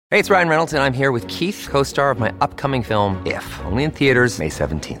Hey, it's Ryan Reynolds, and I'm here with Keith, co-star of my upcoming film, If, only in theaters May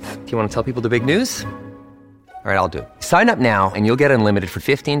 17th. Do you want to tell people the big news? All right, I'll do it. Sign up now and you'll get unlimited for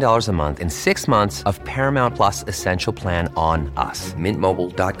 $15 a month and 6 months of Paramount Plus Essential Plan on us.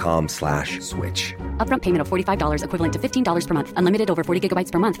 MintMobile.com/switch. Upfront payment of $45 equivalent to $15 per month. Unlimited over 40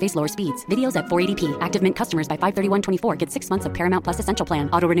 gigabytes per month. Face lower speeds. Videos at 480p. Active Mint customers by 531.24 get 6 months of Paramount Plus Essential Plan.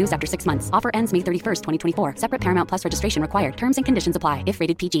 Auto renews after 6 months. Offer ends May 31st, 2024. Separate Paramount Plus registration required. Terms and conditions apply if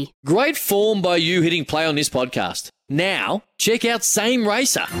rated PG. Great form by you hitting play on this podcast. Now, check out Same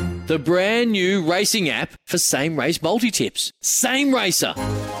Racer, the brand new racing app for same race multi-tips. Same Racer.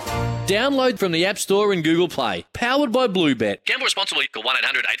 Download from the App Store and Google Play. Powered by Bluebet. Gamble responsibly. Call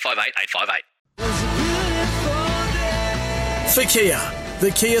 1-800-858-858. For Kia,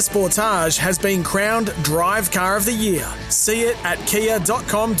 the Kia Sportage has been crowned Drive Car of the Year. See it at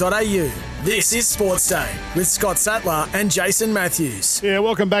kia.com.au. This is Sports Day with Scott Sattler and Jason Matthews. Yeah,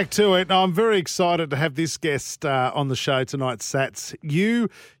 welcome back to it. I'm very excited to have this guest on the show tonight, Sats. You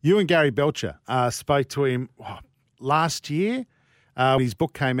and Gary Belcher spoke to him last year. His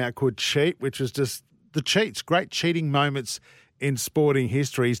book came out called Cheat, which was just the cheats, great cheating moments in sporting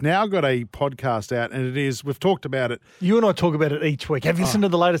history. He's now got a podcast out, and we've talked about it. You and I talk about it each week. Have you listened to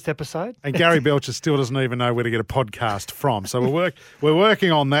the latest episode? And Gary Belcher still doesn't even know where to get a podcast from. So we're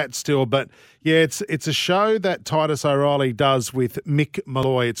working on that still. But yeah, it's a show that Titus O'Reilly does with Mick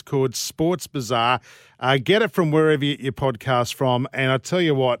Malloy. It's called Sports Bazaar. Get it from wherever you get your podcast from. And I tell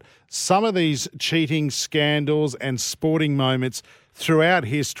you what, some of these cheating scandals and sporting moments throughout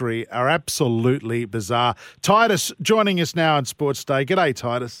history are absolutely bizarre. Titus joining us now on Sports Day. G'day,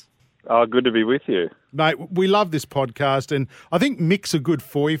 Titus. Oh, good to be with you. Mate, we love this podcast, and I think Mick's a good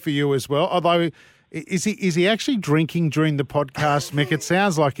foy for you as well. Although, is he actually drinking during the podcast, Mick? It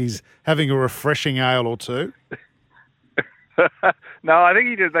sounds like he's having a refreshing ale or two. No, I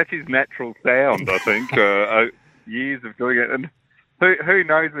think that's his natural sound, I think. Years of doing it. And who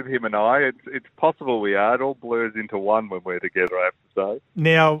knows with him and I? It's possible we are. It all blurs into one when we're together, I have to say.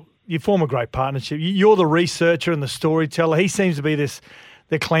 Now, you form a great partnership. You're the researcher and the storyteller. He seems to be the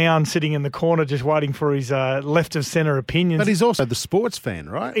clown sitting in the corner just waiting for his left-of-centre opinions. But he's also the sports fan,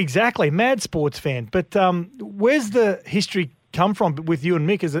 right? Exactly, mad sports fan. But where's the history come from with you and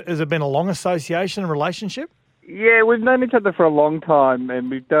Mick? Has it been a long association and relationship? Yeah, we've known each other for a long time,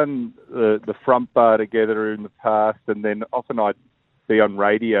 and we've done the front bar together in the past, and then often I'd be on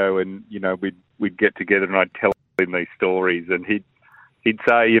radio, and we'd get together and I'd tell him these stories, and he'd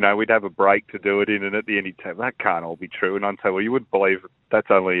say, we'd have a break to do it in, and at the end he'd say, that can't all be true, and I'd say, well, you wouldn't believe that's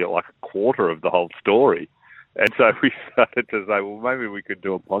only like a quarter of the whole story. And so we started to say, well, maybe we could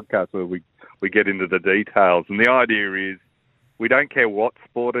do a podcast where we get into the details, and the idea is we don't care what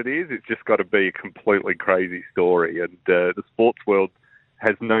sport it is, it's just got to be a completely crazy story, and the sports world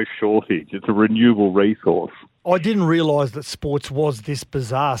has no shortage. It's a renewable resource. I didn't realise that sports was this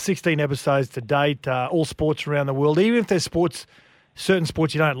bizarre. 16 episodes to date, all sports around the world. Even if there's certain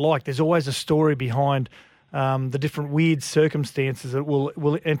sports you don't like, there's always a story behind the different weird circumstances that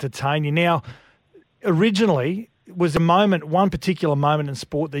will entertain you. Now, originally, was one particular moment in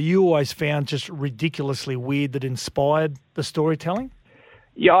sport that you always found just ridiculously weird that inspired the storytelling?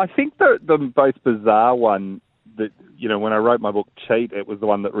 Yeah, I think the most bizarre one that, when I wrote my book, Cheat, it was the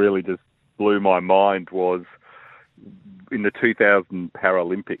one that really just blew my mind was in the 2000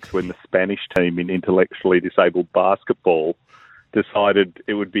 Paralympics when the Spanish team in intellectually disabled basketball decided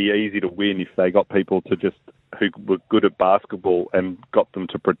it would be easy to win if they got people who were good at basketball and got them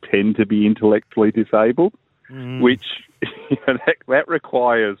to pretend to be intellectually disabled, which that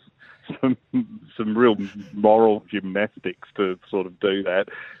requires some real moral gymnastics to sort of do that.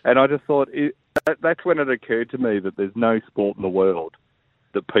 And I just thought that's when it occurred to me that there's no sport in the world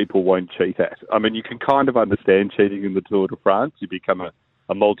that people won't cheat at. I mean, you can kind of understand cheating in the Tour de France. You become a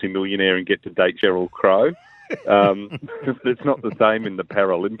multi-millionaire and get to date Sheryl Crow. It's not the same in the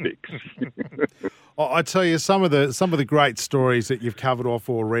Paralympics. I tell you, some of the great stories that you've covered off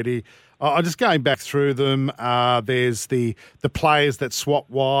already. I'm just going back through them. There's the players that swap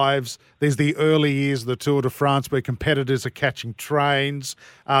wives. There's the early years of the Tour de France where competitors are catching trains.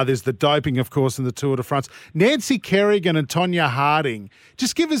 There's the doping, of course, in the Tour de France. Nancy Kerrigan and Tonya Harding.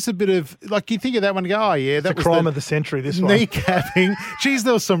 Just give us a bit of, you think of that one and go, oh, yeah, that was the crime of the century, this one. Kneecapping. Geez,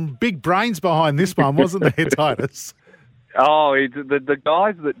 there was some big brains behind this one, wasn't there, Titus? Oh, the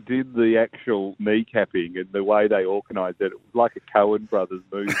guys that did the actual kneecapping and the way they organised it was like a Coen Brothers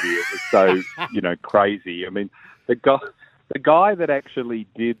movie. It was so, crazy. I mean, the guy that actually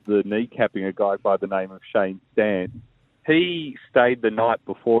did the kneecapping, a guy by the name of Shane Stan, he stayed the night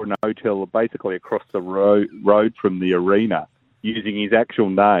before in a hotel basically across the road from the arena. using his actual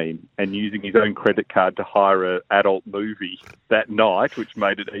name and using his own credit card to hire an adult movie that night, which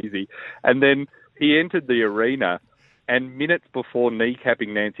made it easy. And then he entered the arena, and minutes before kneecapping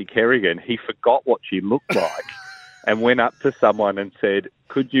Nancy Kerrigan, he forgot what she looked like and went up to someone and said,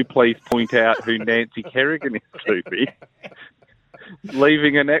 "Could you please point out who Nancy Kerrigan is to me?"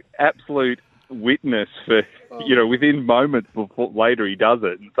 Leaving an absolute witness for, within moments before later he does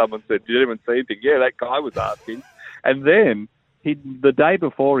it. And someone said, "Did anyone see anything?" "Yeah, that guy was asking." And then the day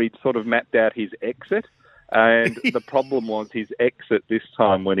before, he'd sort of mapped out his exit. And the problem was his exit this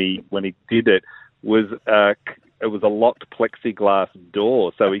time when he did it was it was a locked plexiglass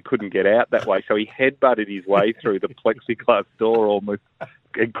door, so he couldn't get out that way. So he headbutted his way through the plexiglass door almost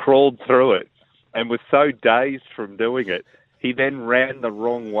and crawled through it, and was so dazed from doing it, he then ran the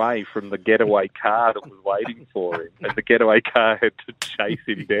wrong way from the getaway car that was waiting for him, and the getaway car had to chase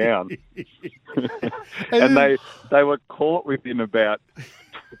him down. And they were caught within about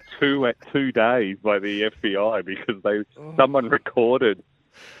two days by the FBI because someone recorded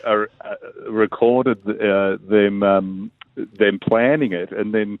them planning it,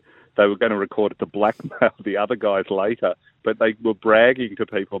 and then they were going to record it to blackmail the other guys later. But they were bragging to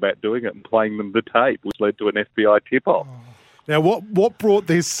people about doing it and playing them the tape, which led to an FBI tip-off. Now, what brought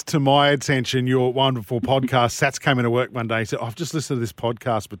this to my attention, your wonderful podcast, Sats came into work one day and said, "I've just listened to this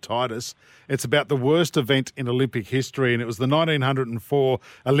podcast with Titus. It's about the worst event in Olympic history," and it was the 1904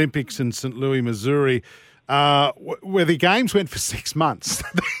 Olympics in St. Louis, Missouri, where the games went for 6 months.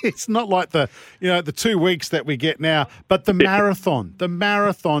 It's not like the 2 weeks that we get now, but the marathon,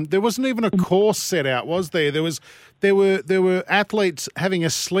 there wasn't even a course set out, was there? There were athletes having a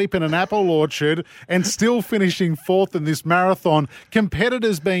sleep in an apple orchard and still finishing fourth in this marathon,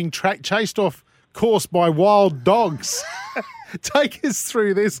 competitors being chased off course by wild dogs. Take us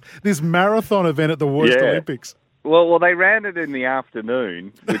through this marathon event at the worst Olympics. Well, they ran it in the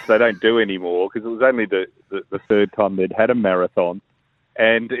afternoon, which they don't do anymore because it was only the third time they'd had a marathon,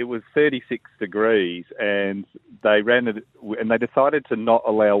 and it was 36 degrees, and they ran it, and they decided to not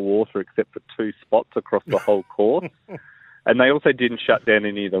allow water except for 2 spots across the whole course, and they also didn't shut down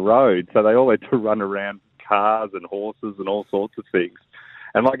any of the roads, so they all had to run around cars and horses and all sorts of things.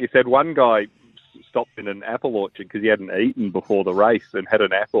 And like you said, one guy stopped in an apple orchard because he hadn't eaten before the race and had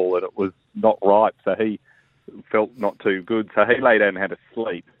an apple, and it was not ripe, so he felt not too good, so he lay down and had a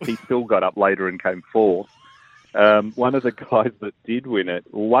sleep. He still got up later and came fourth. One of the guys that did win it,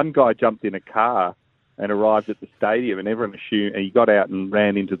 one guy jumped in a car and arrived at the stadium, and everyone assumed he got out and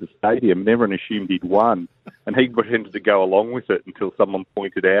ran into the stadium, and everyone assumed he'd won, and he pretended to go along with it until someone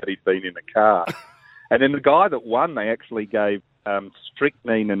pointed out he'd been in a car. And then the guy that won, they actually gave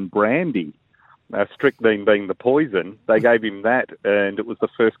strychnine and brandy. Strychnine being the poison, they gave him that, and it was the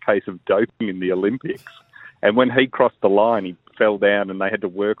first case of doping in the Olympics. And when he crossed the line, he fell down, and they had to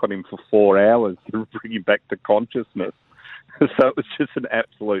work on him for 4 hours to bring him back to consciousness. So it was just an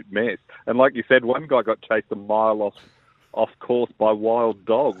absolute mess. And like you said, one guy got chased a mile off course by wild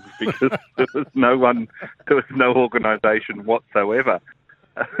dogs because there was no organisation whatsoever.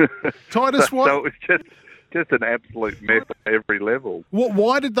 Titus, so it was just an absolute mess at every level.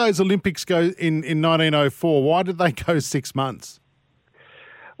 Why did those Olympics go in 1904? Why did they go 6 months?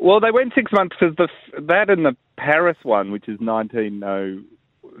 Well, they went 6 months because that and the Paris one, which is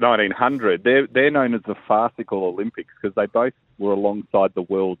 1900, they're known as the farcical Olympics because they both were alongside the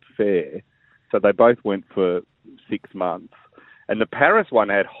World's Fair. So they both went for 6 months. And the Paris one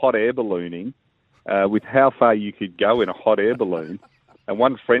had hot air ballooning with how far you could go in a hot air balloon. And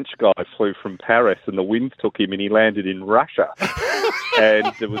one French guy flew from Paris and the winds took him and he landed in Russia.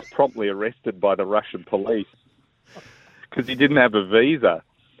 And it was promptly arrested by the Russian police because he didn't have a visa.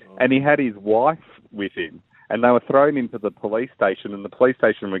 And he had his wife with him, and they were thrown into the police station, and the police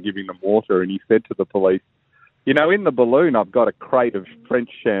station were giving them water, and he said to the police, "In the balloon I've got a crate of French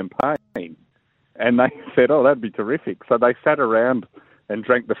champagne." And they said, "Oh, that'd be terrific." So they sat around and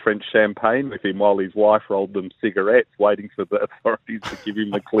drank the French champagne with him while his wife rolled them cigarettes, waiting for the authorities to give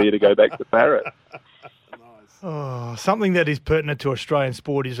him the clear to go back to Paris. Oh, something that is pertinent to Australian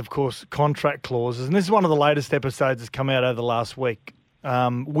sport is, of course, contract clauses. And this is one of the latest episodes that's come out over the last week.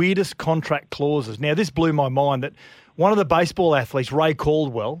 Weirdest contract clauses. Now, this blew my mind that one of the baseball athletes, Ray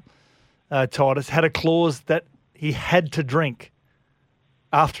Caldwell, Titus, had a clause that he had to drink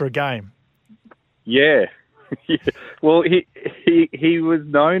after a game. Yeah. Well, he was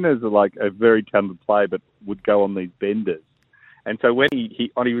known as like a very talented player, but would go on these benders. And so when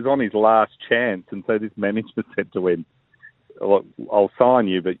he was on his last chance, and so this manager said to him, "Look, I'll sign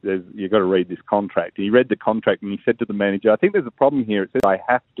you, but you've got to read this contract." And he read the contract and he said to the manager, "I think there's a problem here. It says I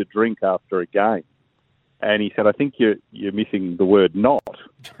have to drink after a game." And he said, I think you're missing the word not.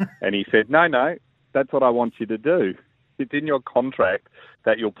 And he said, no, that's what I want you to do. It's in your contract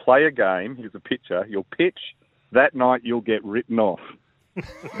that you'll play a game. Here's a pitcher. You'll pitch. That night you'll get written off.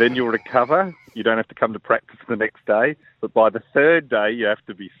 Then you'll recover. You don't have to come to practice the next day. But by the third day, you have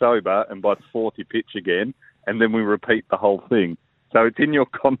to be sober. And by the fourth, you pitch again. And then we repeat the whole thing. So it's in your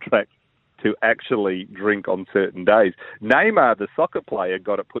contract to actually drink on certain days. Neymar, the soccer player,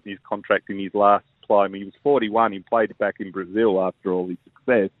 got it put in his contract in his last play. I mean, he was 41. He played back in Brazil after all his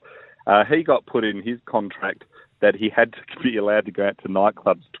success. He got put in his contract that he had to be allowed to go out to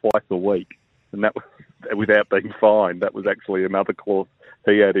nightclubs twice a week. And that was without being fined. That was actually another clause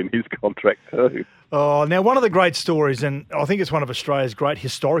he had in his contract too. Oh, now one of the great stories, and I think it's one of Australia's great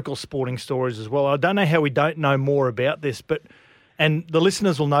historical sporting stories as well. I don't know how we don't know more about this, and the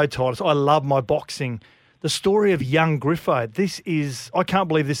listeners will know, Titus, I love my boxing. The story of young Griffo. I can't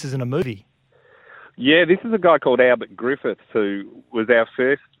believe this isn't a movie. Yeah, this is a guy called Albert Griffiths who was our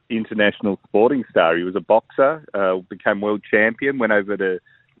first international sporting star. He was a boxer, became world champion, went over to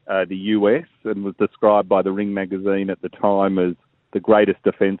the US and was described by the Ring magazine at the time as the greatest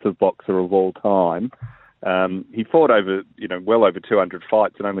defensive boxer of all time. He fought over, well over 200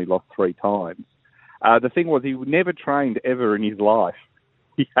 fights and only lost 3 times. The thing was, he never trained ever in his life.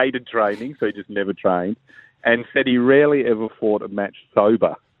 He hated training, so he just never trained, and said he rarely ever fought a match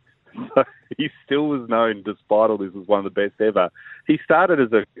sober. So he still was known, despite all this, as one of the best ever. He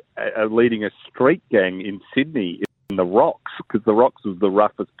started as leading a street gang in Sydney in the Rocks, because the Rocks was the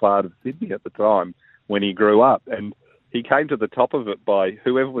roughest part of Sydney at the time when he grew up. And he came to the top of it by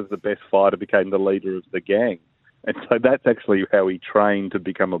whoever was the best fighter became the leader of the gang. And so that's actually how he trained to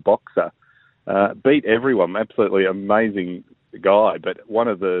become a boxer. Beat everyone, absolutely amazing guy, but one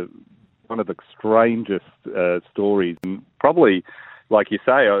of the strangest stories, and probably, like you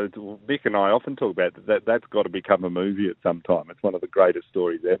say, Vic and I often talk about that's got to become a movie at some time. It's one of the greatest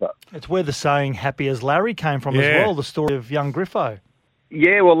stories ever. It's where the saying "happy as Larry" came from as well. The story of young Griffo.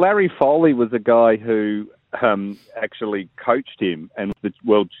 Yeah, well, Larry Foley was a guy who actually coached him and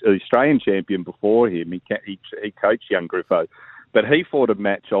was the Australian champion before him. He coached young Griffo. But he fought a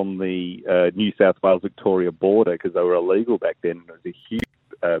match on the New South Wales-Victoria border because they were illegal back then. It was a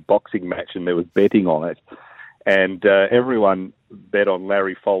huge boxing match and there was betting on it. And everyone bet on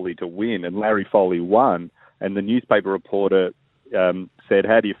Larry Foley to win, and Larry Foley won. And the newspaper reporter said,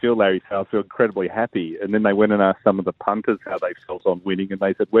 "How do you feel, Larry?" He said, "I feel incredibly happy." And then they went and asked some of the punters how they felt on winning, and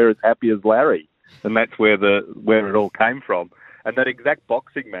they said, "We're as happy as Larry." And that's where it all came from. And that exact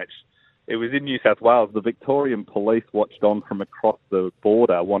boxing match, it was in New South Wales. The Victorian police watched on from across the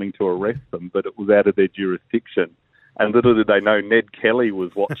border wanting to arrest them, but it was out of their jurisdiction. And little did they know, Ned Kelly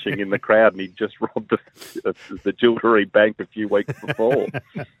was watching in the crowd, and he'd just robbed the jewellery bank a few weeks before.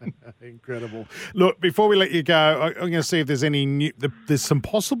 Incredible. Look, before we let you go, I'm going to see if there's any new. There's some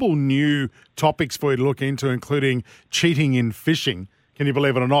possible new topics for you to look into, including cheating in fishing. Can you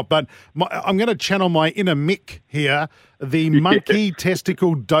believe it or not? But I'm going to channel my inner Mick here, the monkey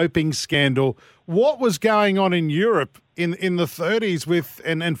testicle doping scandal. What was going on in Europe in the 30s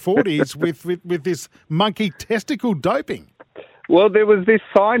and 40s with this monkey testicle doping? Well, there was this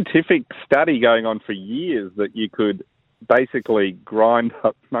scientific study going on for years that you could basically grind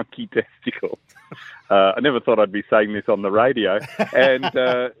up monkey testicles. I never thought I'd be saying this on the radio.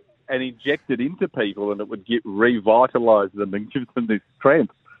 And inject it into people, and it would revitalise them and give them this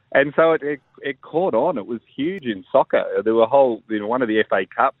strength. And so it caught on. It was huge in soccer. There were one of the FA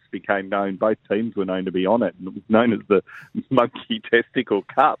Cups became known. Both teams were known to be on it, and it was known as the Monkey Testicle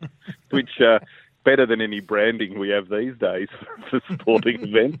Cup, which better than any branding we have these days for sporting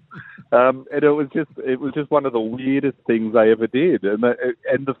events. And it was just one of the weirdest things they ever did. And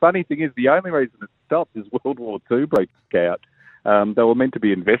the funny thing is, the only reason it stopped is World War II broke out. They were meant to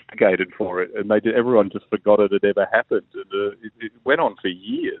be investigated for it, and everyone just forgot it had ever happened. And it went on for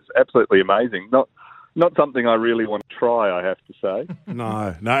years. Absolutely amazing. Not something I really want to try, I have to say.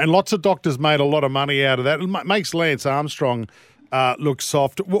 No. And lots of doctors made a lot of money out of that. It makes Lance Armstrong look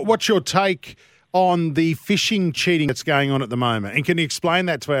soft. What's your take on the fishing cheating that's going on at the moment? And can you explain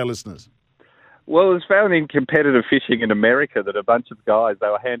that to our listeners? Well, it was found in competitive fishing in America that a bunch of guys, they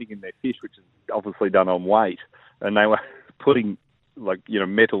were handing in their fish, which is obviously done on weight, and they were putting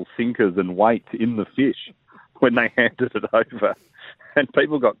metal sinkers and weights in the fish when they handed it over. And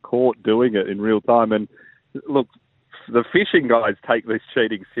people got caught doing it in real time. And look, the fishing guys take this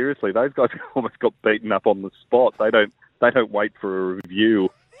cheating seriously. Those guys almost got beaten up on the spot. They don't wait for a review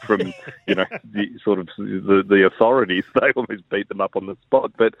from the authorities. They almost beat them up on the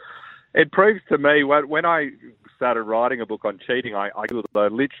spot. But it proves to me when I started writing a book on cheating, I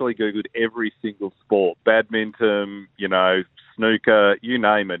literally Googled every single sport, badminton, snooker, you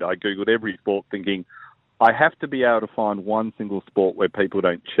name it. I Googled every sport thinking, I have to be able to find one single sport where people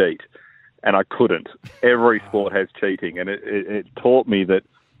don't cheat. And I couldn't. Every sport has cheating. And it taught me that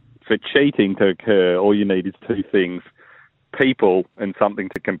for cheating to occur, all you need is two things, people and something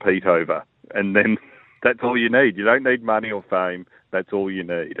to compete over. And then that's all you need. You don't need money or fame. That's all you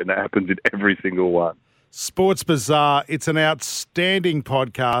need. And that happens in every single one. Sports Bazaar, it's an outstanding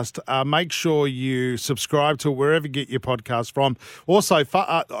podcast. Make sure you subscribe to it wherever you get your podcast from. Also, I've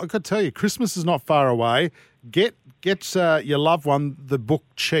got to tell you, Christmas is not far away. Get your loved one the book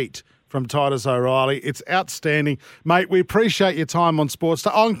Cheat from Titus O'Reilly. It's outstanding. Mate, we appreciate your time on Sports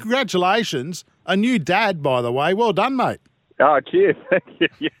Day. Oh, and congratulations. A new dad, by the way. Well done, mate. Oh, cheers. Thank you.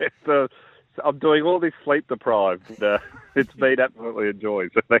 Yeah, so I'm doing all this sleep deprived. It's been absolutely a joy,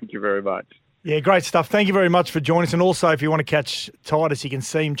 so thank you very much. Yeah, great stuff. Thank you very much for joining us. And also, if you want to catch Titus, you can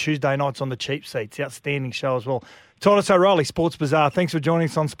see him Tuesday nights on the Cheap Seats. Outstanding show as well. Titus O'Reilly, Sports Bazaar. Thanks for joining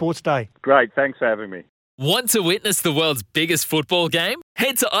us on Sports Day. Great. Thanks for having me. Want to witness the world's biggest football game?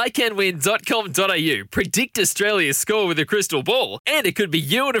 Head to iCanWin.com.au, predict Australia's score with a crystal ball, and it could be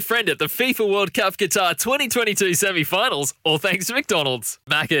you and a friend at the FIFA World Cup Qatar 2022 semi-finals, all thanks to McDonald's.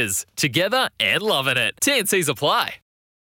 Maccas, together and loving it. TNCs apply.